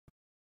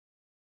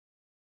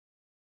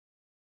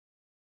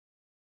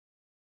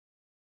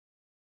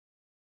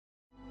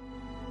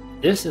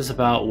This is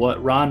about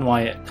what Ron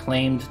Wyatt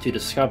claimed to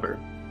discover.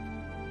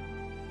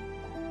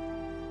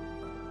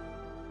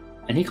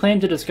 And he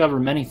claimed to discover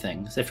many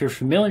things. If you're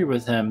familiar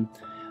with him,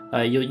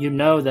 you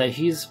know that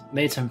he's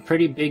made some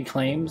pretty big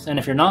claims, and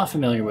if you're not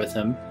familiar with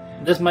him,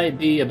 this might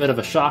be a bit of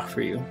a shock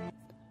for you.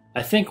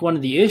 I think one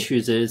of the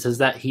issues is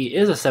that he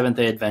is a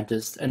Seventh-day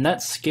Adventist, and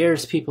that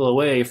scares people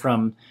away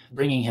from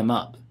bringing him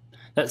up.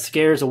 That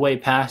scares away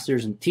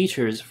pastors and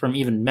teachers from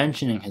even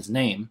mentioning his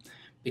name,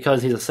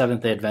 because he's a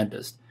Seventh-day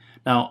Adventist.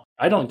 Now,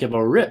 I don't give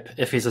a rip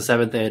if he's a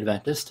Seventh-day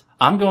Adventist.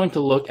 I'm going to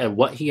look at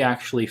what he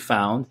actually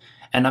found,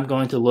 and I'm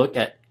going to look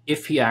at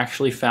if he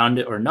actually found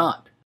it or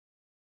not.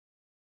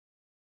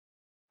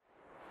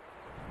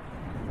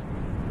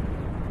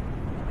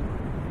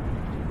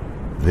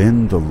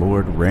 Then the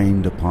Lord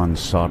rained upon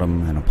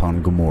Sodom and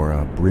upon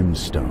Gomorrah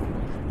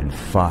brimstone and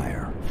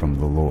fire from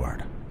the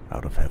Lord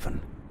out of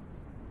heaven.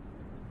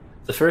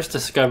 The first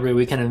discovery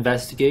we can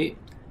investigate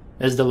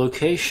is the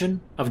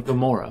location of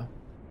Gomorrah.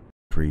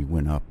 The tree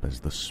went up as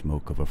the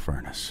smoke of a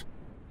furnace.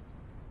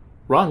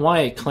 Ron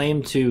Wyatt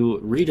claimed to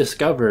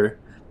rediscover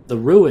the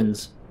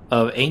ruins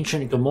of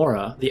ancient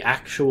Gomorrah, the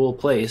actual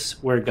place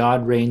where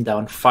God rained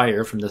down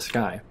fire from the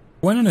sky.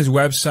 I went on his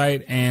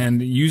website,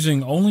 and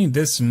using only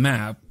this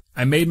map,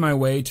 I made my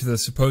way to the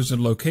supposed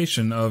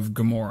location of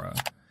Gomorrah.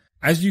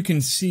 As you can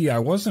see, I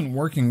wasn't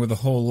working with a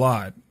whole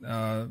lot.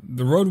 The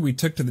road we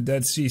took to the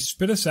Dead Sea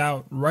spit us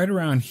out right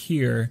around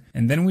here,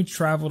 and then we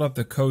traveled up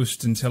the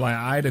coast until I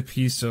eyed a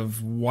piece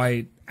of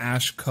white,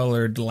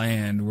 ash-colored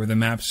land where the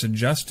map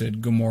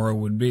suggested Gomorrah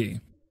would be.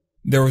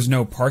 There was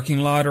no parking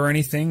lot or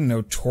anything,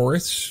 no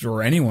tourists,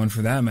 or anyone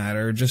for that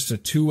matter, just a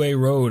two-way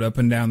road up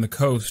and down the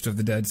coast of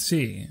the Dead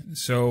Sea.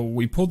 So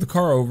we pulled the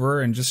car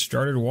over and just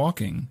started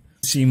walking.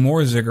 See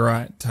more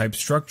ziggurat-type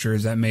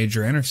structures at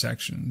major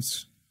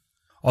intersections.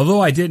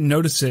 Although I didn't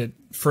notice it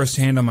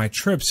firsthand on my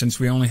trip, since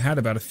we only had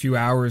about a few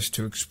hours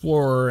to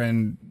explore,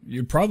 and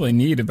you'd probably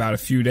need about a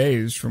few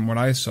days from what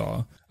I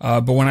saw.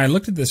 But when I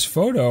looked at this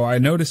photo, I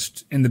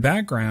noticed in the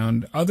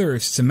background other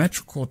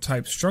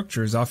symmetrical-type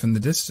structures off in the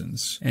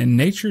distance, and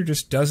nature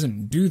just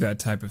doesn't do that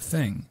type of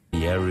thing.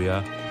 The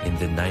area in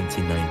the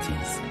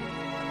 1990s.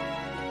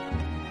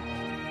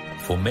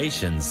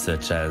 Formations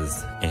such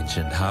as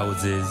ancient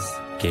houses,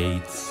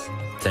 gates,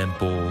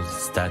 temples,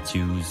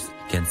 statues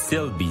can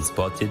still be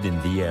spotted in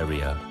the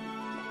area.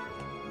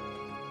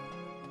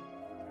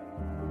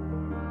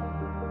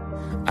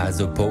 As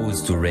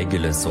opposed to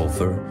regular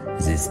sulfur,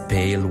 this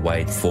pale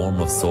white form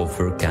of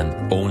sulfur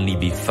can only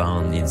be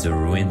found in the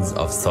ruins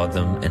of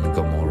Sodom and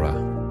Gomorrah.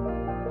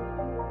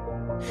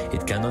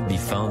 It cannot be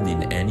found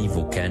in any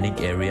volcanic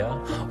area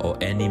or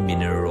any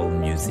mineral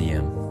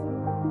museum.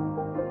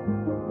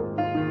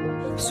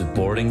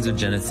 Supporting the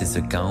Genesis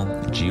account,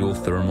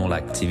 geothermal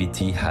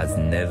activity has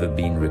never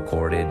been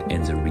recorded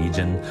in the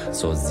region,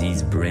 so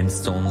these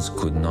brimstones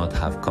could not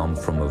have come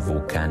from a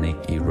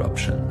volcanic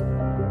eruption.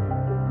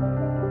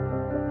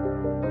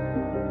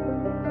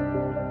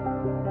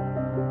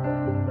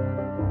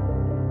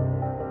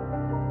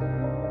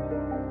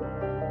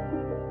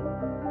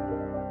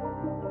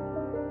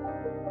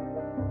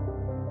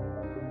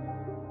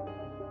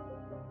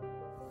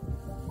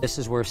 This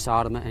is where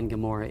Sodom and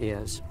Gomorrah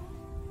is.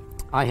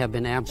 I have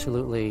been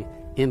absolutely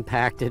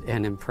impacted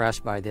and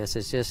impressed by this.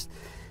 It's just,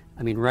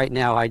 I mean, right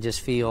now I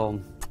just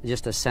feel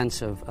just a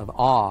sense of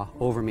awe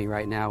over me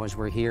right now as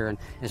we're here. And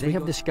as we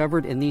have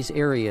discovered in these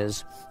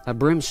areas a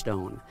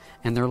brimstone,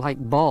 and they're like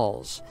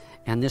balls.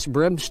 And this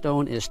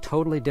brimstone is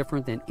totally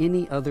different than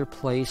any other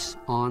place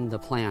on the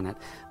planet.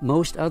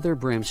 Most other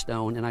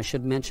brimstone, and I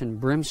should mention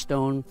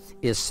brimstone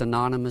is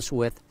synonymous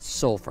with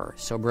sulfur.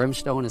 So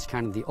brimstone is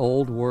kind of the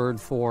old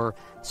word for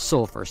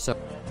sulfur.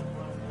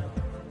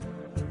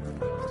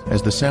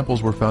 As the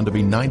samples were found to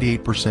be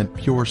 98%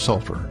 pure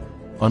sulfur,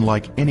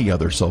 unlike any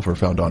other sulfur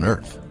found on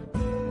Earth.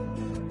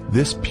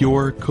 This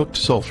pure, cooked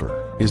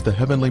sulfur is the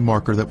heavenly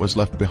marker that was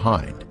left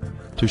behind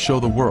to show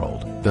the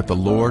world that the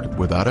Lord,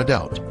 without a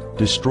doubt,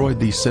 destroyed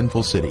these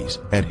sinful cities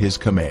at His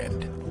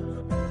command.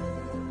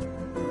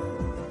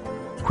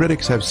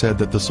 Critics have said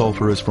that the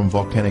sulfur is from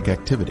volcanic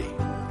activity,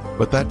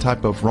 but that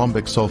type of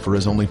rhombic sulfur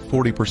is only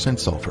 40%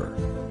 sulfur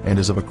and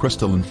is of a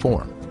crystalline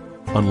form,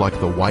 unlike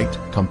the white,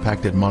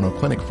 compacted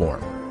monoclinic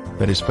form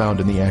that is found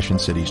in the Ashen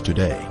cities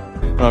today.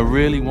 I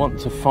really want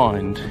to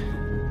find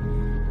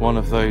one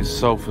of those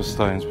sulfur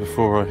stones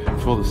before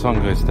the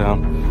sun goes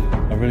down.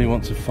 I really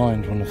want to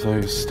find one of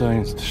those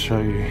stones to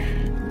show you.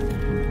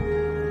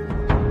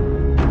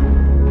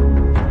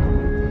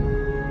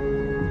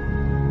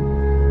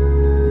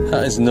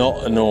 That is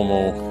not a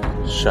normal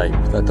shape.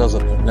 That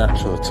doesn't look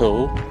natural at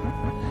all.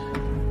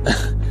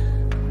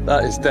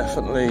 That is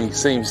definitely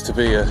seems to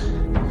be a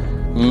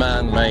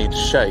man-made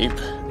shape.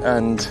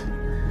 And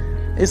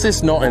is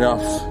this not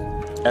enough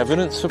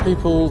evidence for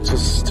people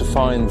to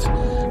find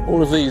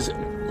all of these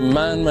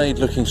man-made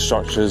looking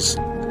structures,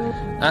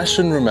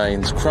 ashen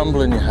remains,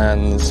 crumble in your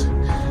hands,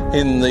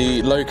 in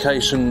the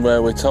location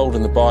where we're told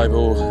in the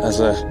Bible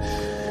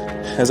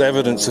as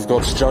evidence of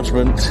God's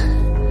judgment,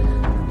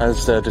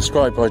 as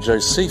described by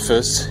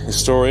Josephus,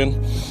 historian,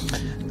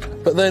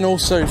 but then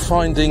also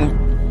finding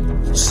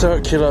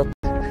circular,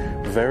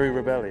 very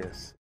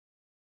rebellious.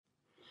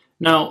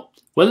 Now,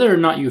 whether or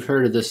not you've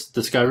heard of this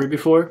discovery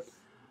before,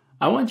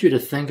 I want you to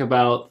think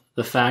about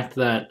the fact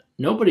that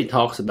nobody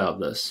talks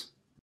about this.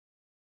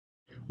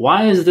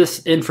 Why is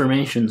this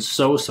information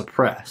so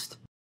suppressed?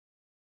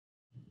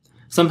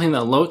 Something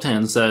that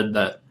Lotan said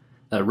that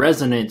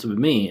resonates with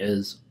me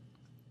is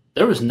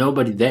there was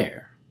nobody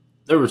there.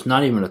 There was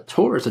not even a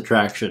tourist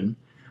attraction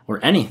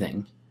or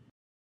anything.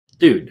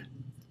 Dude,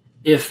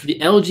 if the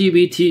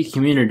LGBT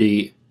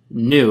community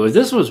knew, if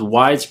this was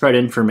widespread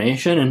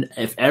information, and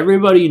if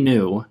everybody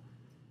knew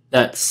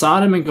that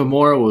Sodom and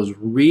Gomorrah was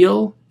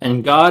real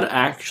and God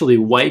actually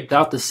wiped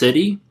out the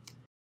city,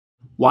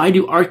 why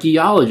do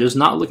archaeologists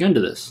not look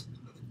into this?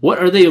 What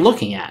are they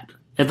looking at?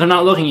 If they're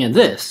not looking at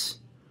this,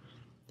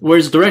 where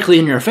it's directly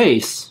in your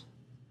face,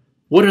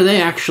 what are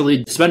they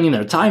actually spending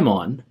their time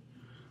on?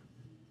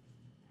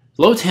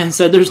 Lotan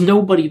said there's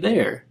nobody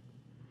there.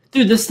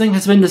 Dude, this thing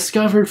has been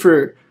discovered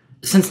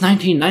since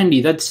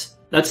 1990.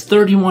 That's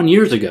 31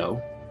 years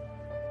ago.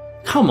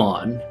 Come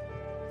on.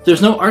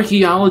 There's no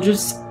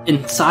archaeologists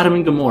in Sodom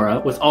and Gomorrah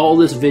with all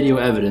this video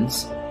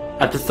evidence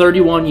after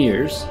 31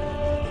 years.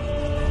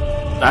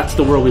 That's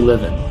the world we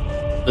live in.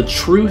 The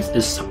truth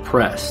is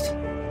suppressed.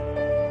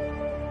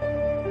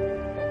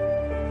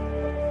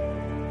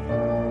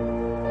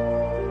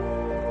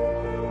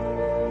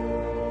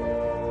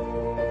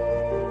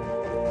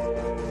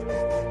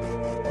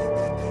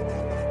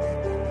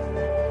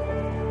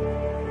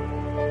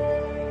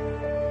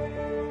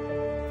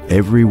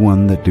 Every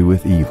one that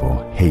doeth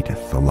evil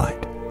hateth the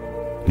light,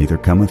 neither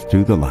cometh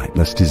to the light,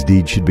 lest his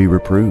deeds should be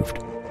reproved.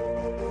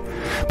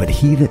 But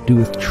he that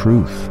doeth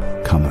truth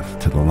cometh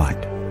to the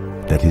light,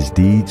 that his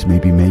deeds may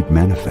be made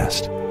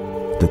manifest,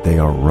 that they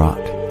are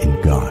wrought in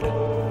God.